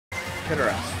Hit her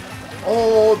ass.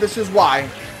 Oh, this is why.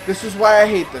 This is why I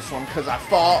hate this one, because I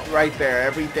fall right there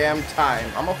every damn time.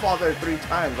 I'm going to fall there 3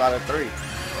 times out of 3.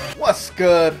 What's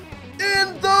good?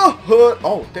 In the hood.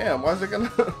 Oh, damn. Why is it going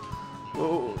to...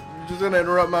 You're just going to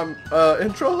interrupt my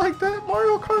intro like that?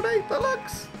 Mario Kart 8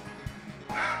 Deluxe.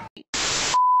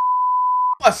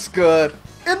 What's good?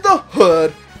 In the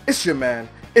hood. It's your man.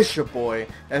 It's your boy.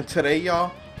 And today,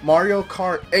 y'all, Mario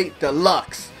Kart 8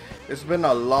 Deluxe. It's been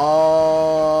a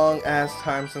long ass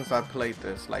time since I played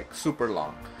this. Like, super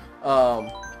long.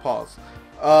 Pause.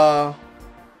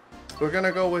 We're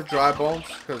gonna go with dry bones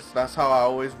because that's how I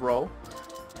always roll.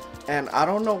 And I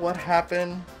don't know what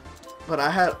happened, but I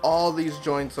had all these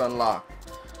joints unlocked,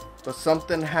 but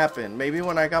something happened. Maybe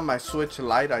when I got my Switch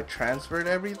Lite I transferred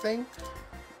everything.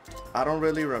 I don't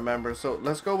really remember. So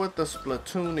let's go with the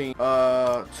Splatoony.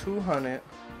 200,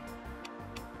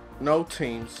 no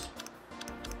teams,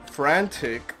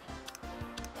 frantic,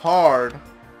 hard,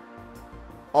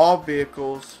 all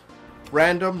vehicles,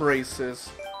 random races.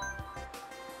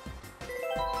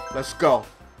 Let's go.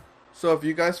 So if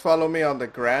you guys follow me on the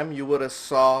gram, you would have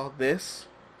saw this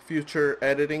future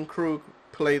editing crew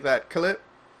play that clip.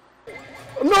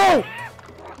 No!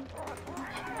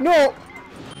 No!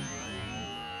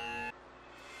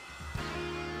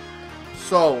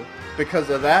 So because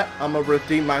of that, I'm gonna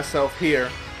redeem myself here.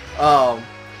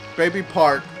 Baby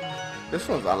Park. This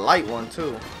one's a light one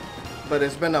too, but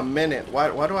it's been a minute. Why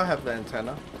do I have the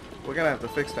antenna? We're gonna have to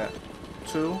fix that.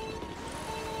 2.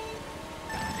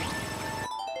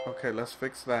 Okay, let's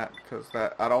fix that, because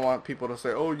that I don't want people to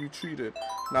say, oh, you cheated.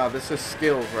 Nah, this is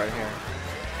skills right here.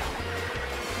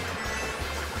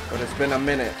 But it's been a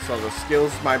minute, so the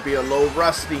skills might be a little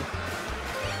rusty.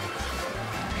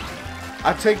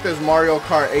 I take this Mario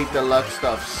Kart 8 Deluxe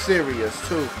stuff serious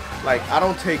too. Like, I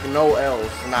don't take no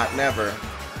L's, not never.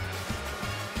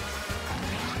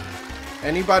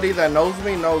 Anybody that knows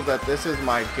me knows that this is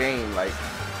my game. Like,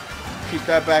 keep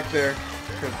that back there,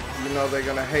 because you know they're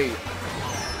gonna hate.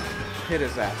 Hit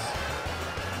his ass.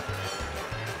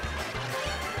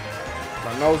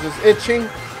 My nose is itching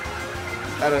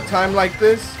at a time like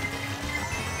this.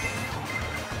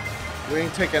 We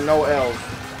ain't taking no L's.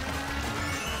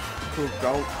 Ooh,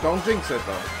 don't jinx it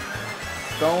though.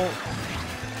 Don't.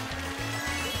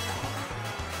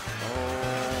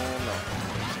 Oh no.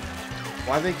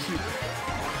 Why they keep?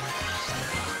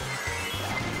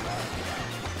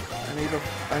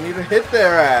 I need to hit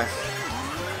their ass.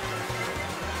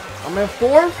 I'm in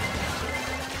 4th.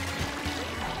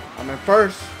 I'm in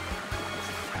 1st.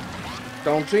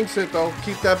 Don't jinx it though.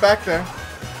 Keep that back there.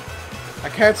 I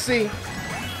can't see.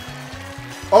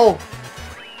 Oh.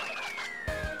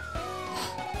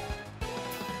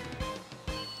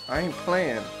 I ain't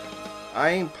playing. I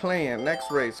ain't playing.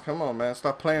 Next race. Come on, man.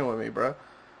 Stop playing with me, bro.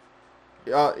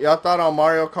 Y'all thought on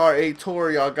Mario Kart 8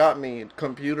 Tour y'all got me,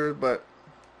 computer, but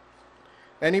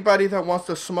anybody that wants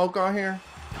to smoke on here,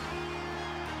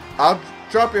 I'll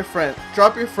drop your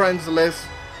friends list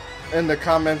in the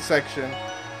comment section.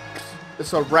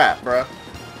 It's a wrap, bro.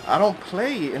 I don't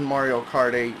play in Mario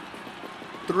Kart 8.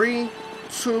 3,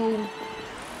 2,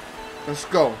 let's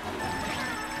go.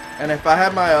 And if I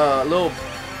had my little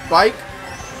bike,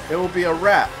 it will be a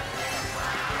wrap.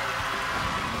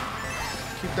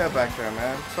 Keep that back there,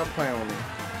 man. Stop playing with me.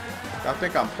 I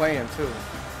think I'm playing too.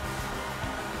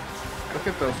 Look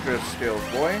at those good skills,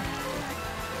 boy.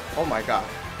 Oh my god.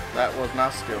 That was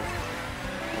not skills.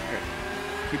 Okay.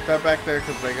 Keep that back there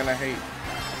because they're gonna hate.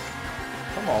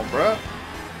 Come on, bruh.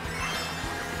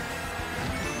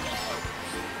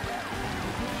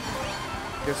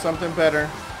 Get something better.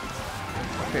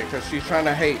 Okay, because she's trying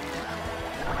to hate.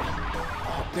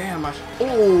 Oh, damn.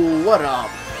 Oh, what up?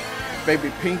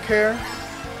 Baby pink hair.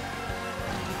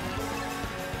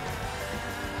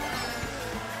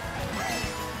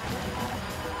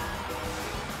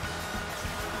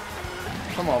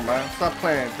 Come on, man. Stop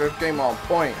playing. This game on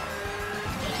point.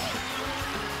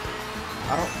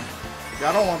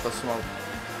 Y'all don't want the smoke.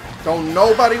 Don't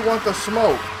nobody want the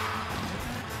smoke.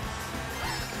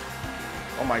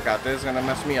 Oh my god, this is gonna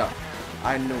mess me up.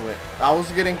 I knew it. I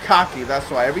was getting cocky, that's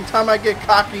why. Every time I get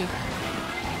cocky... You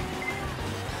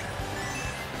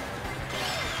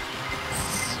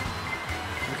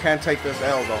can't take this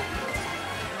L though.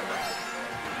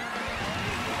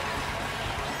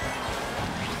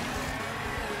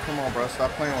 Come on, bro.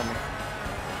 Stop playing with me.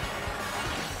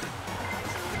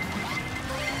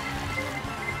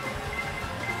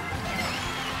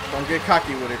 Don't get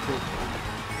cocky with it, crew.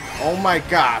 Oh my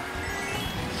god.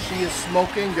 She is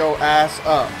smoking your ass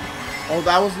up. Oh,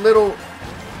 that was little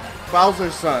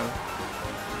Bowser's son.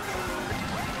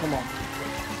 Come on.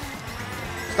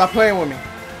 Stop playing with me.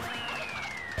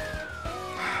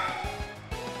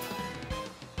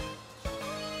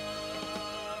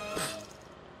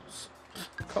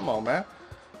 Come on, man.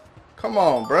 Come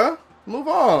on, bruh. Move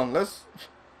on.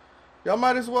 Y'all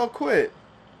might as well quit.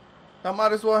 Y'all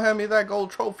might as well hand me that gold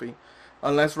trophy.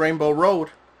 Unless Rainbow Road.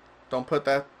 Don't put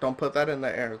that in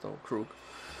the air though, Krug.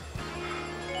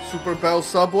 Super Bell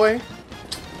Subway.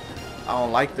 I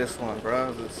don't like this one,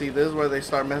 bro. See, this is where they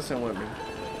start messing with me.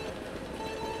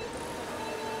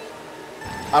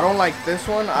 I don't like this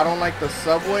one. I don't like the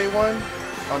Subway one.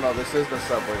 Oh no, this is the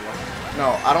Subway one. No,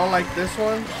 I don't like this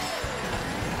one.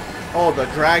 Oh, the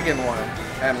Dragon one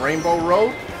and Rainbow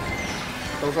Road.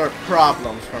 Those are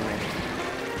problems for me.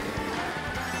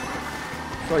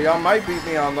 So y'all might beat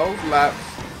me on those laps.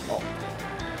 Oh.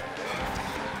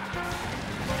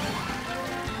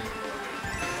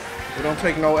 We don't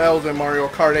take no L's in Mario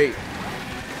Kart 8.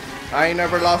 I ain't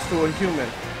never lost to a human.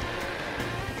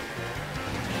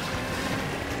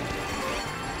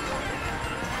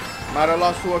 Might have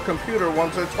lost to a computer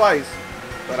once or twice,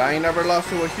 but I ain't never lost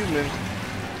to a human.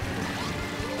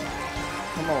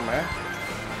 Come on, man.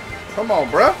 Come on,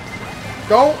 bruh.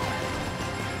 Don't.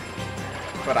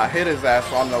 But I hit his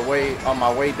ass on my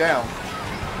way down.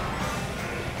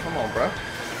 Come on, bruh.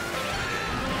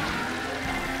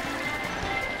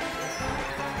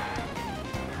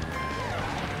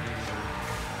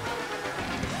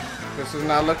 This is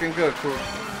not looking good, crew.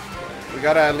 We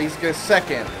gotta at least get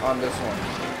second on this one.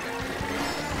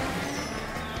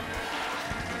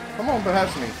 Come on,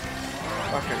 pass me.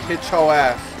 I can hit your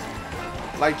ass.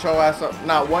 Light your ass up.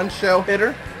 Not one shell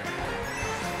hitter?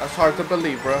 That's hard to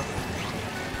believe, bro.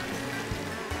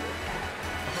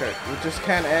 Okay, we just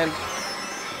can't end.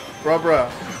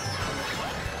 Bruh.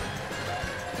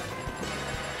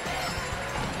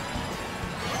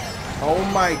 Oh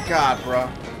my god, bro.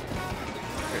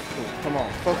 Okay, cool. Come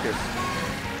on, focus.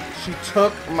 She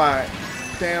took my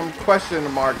damn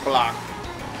question mark block.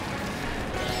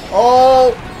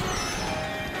 Oh!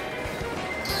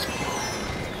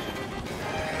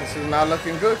 This is not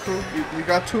looking good, crew. You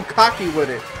got too cocky with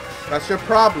it. That's your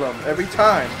problem every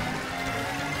time.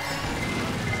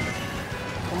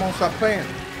 Come on, stop playing.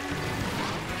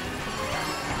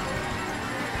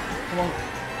 Come on.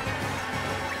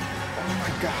 Oh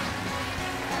my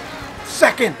god.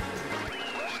 Second!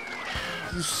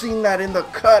 You seen that in the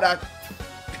cut? I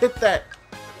hit that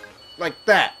like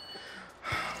that.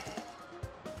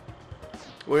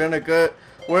 We're in a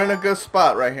good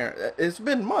spot right here. It's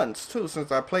been months too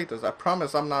since I played this. I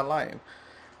promise I'm not lying.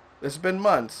 It's been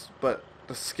months, but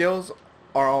the skills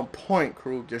are on point,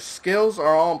 crew. Your skills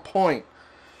are on point.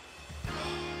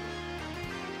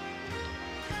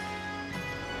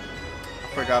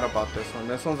 I forgot about this one.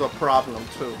 This one's a problem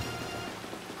too.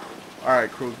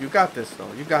 Alright, crew, you got this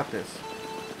though. You got this.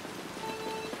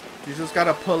 You just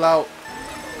gotta pull out.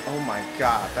 Oh my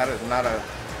god, that is not a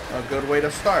good way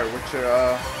to start with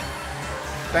your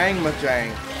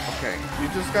thang-majang. Okay, you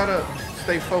just gotta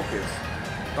stay focused.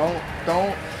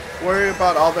 Don't worry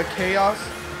about all the chaos.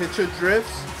 Hit your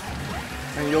drifts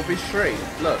and you'll be straight.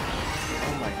 Look.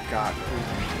 Oh my god.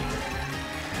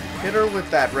 Hit her with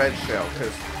that red shell,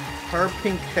 because her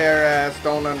pink hair ass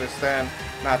don't understand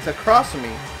not to cross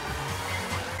me.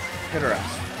 Hit her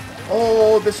ass.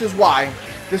 Oh, this is why.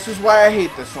 This is why I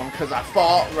hate this one, because I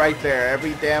fall right there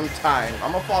every damn time.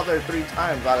 I'm going to fall there 3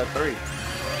 times out of 3.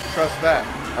 Trust that.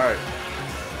 Alright.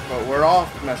 But we're all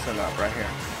messing up right here.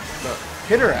 Look,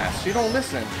 hit her ass. She don't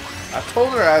listen. I told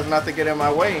her ass not to get in my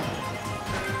way.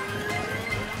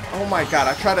 Oh my god,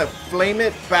 I try to flame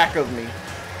it back of me.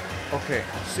 Okay,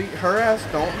 see, her ass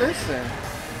don't listen.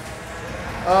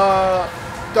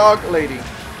 Dog lady.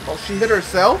 Oh, she hit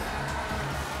herself?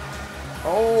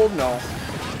 Oh no.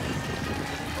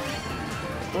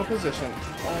 What position?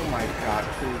 Oh my god,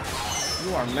 dude.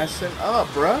 You are messing up,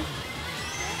 bruh.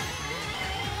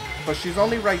 But she's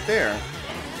only right there.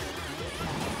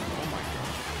 Oh my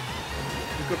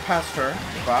god. You could pass her.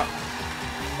 Bop.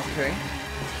 Okay.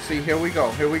 See, here we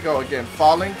go. Here we go again.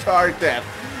 Falling to our death.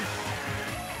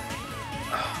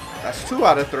 That's 2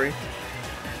 out of 3.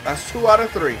 That's 2 out of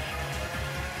 3.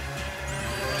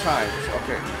 Times.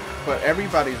 Okay. But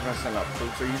everybody's messing up,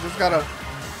 dude. So you just gotta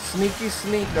sneaky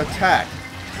sneak attack.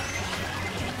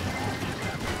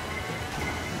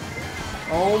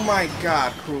 Oh my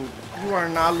god, crew. You are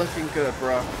not looking good,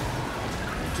 bro.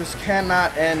 You just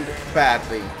cannot end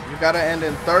badly. You gotta end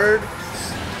in 3rd.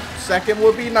 2nd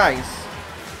would be nice.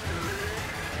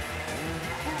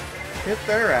 Hit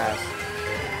their ass.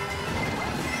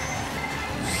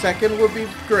 2nd would be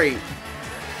great.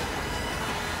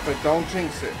 But don't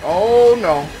jinx it. Oh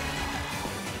no.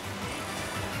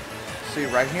 See,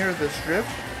 right here, this drift.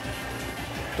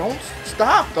 Don't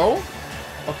stop, though.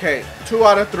 Okay, 2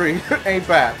 out of 3. Ain't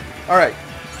bad. Alright.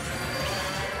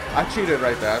 I cheated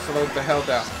right there. I slowed the hell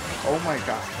down. Oh my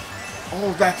god.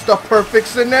 Oh, that's the perfect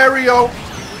scenario.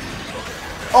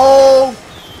 Oh,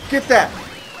 get that.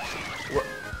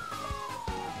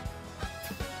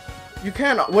 You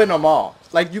can't win them all.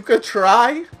 Like, you could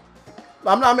try.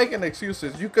 I'm not making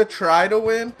excuses. You could try to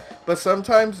win, but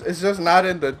sometimes it's just not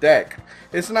in the deck.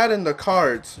 It's not in the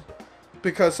cards.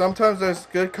 Because sometimes there's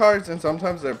good cards and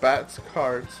sometimes they're bad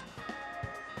cards.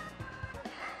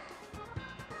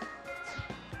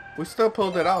 We still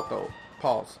pulled it out though.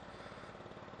 Pause.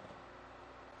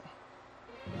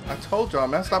 I told y'all,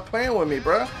 man, stop playing with me,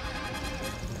 bruh.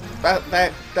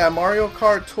 That Mario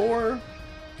Kart tour,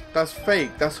 that's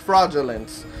fake. That's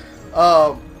fraudulence.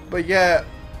 But yeah,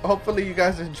 hopefully you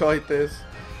guys enjoyed this.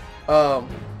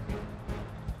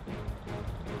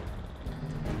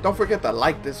 Don't forget to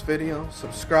like this video,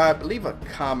 subscribe, leave a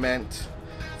comment.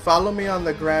 Follow me on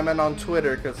the gram and on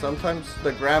Twitter, because sometimes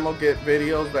the gram will get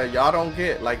videos that y'all don't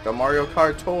get, like the Mario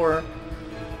Kart tour.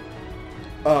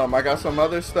 I got some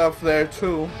other stuff there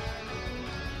too,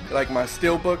 like my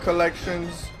steelbook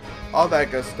collections, all that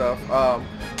good stuff.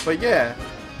 But yeah,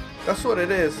 that's what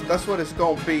it is. That's what it's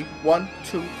gonna be. 1,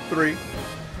 2, 3.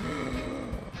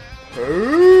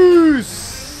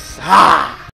 Peace. Ah!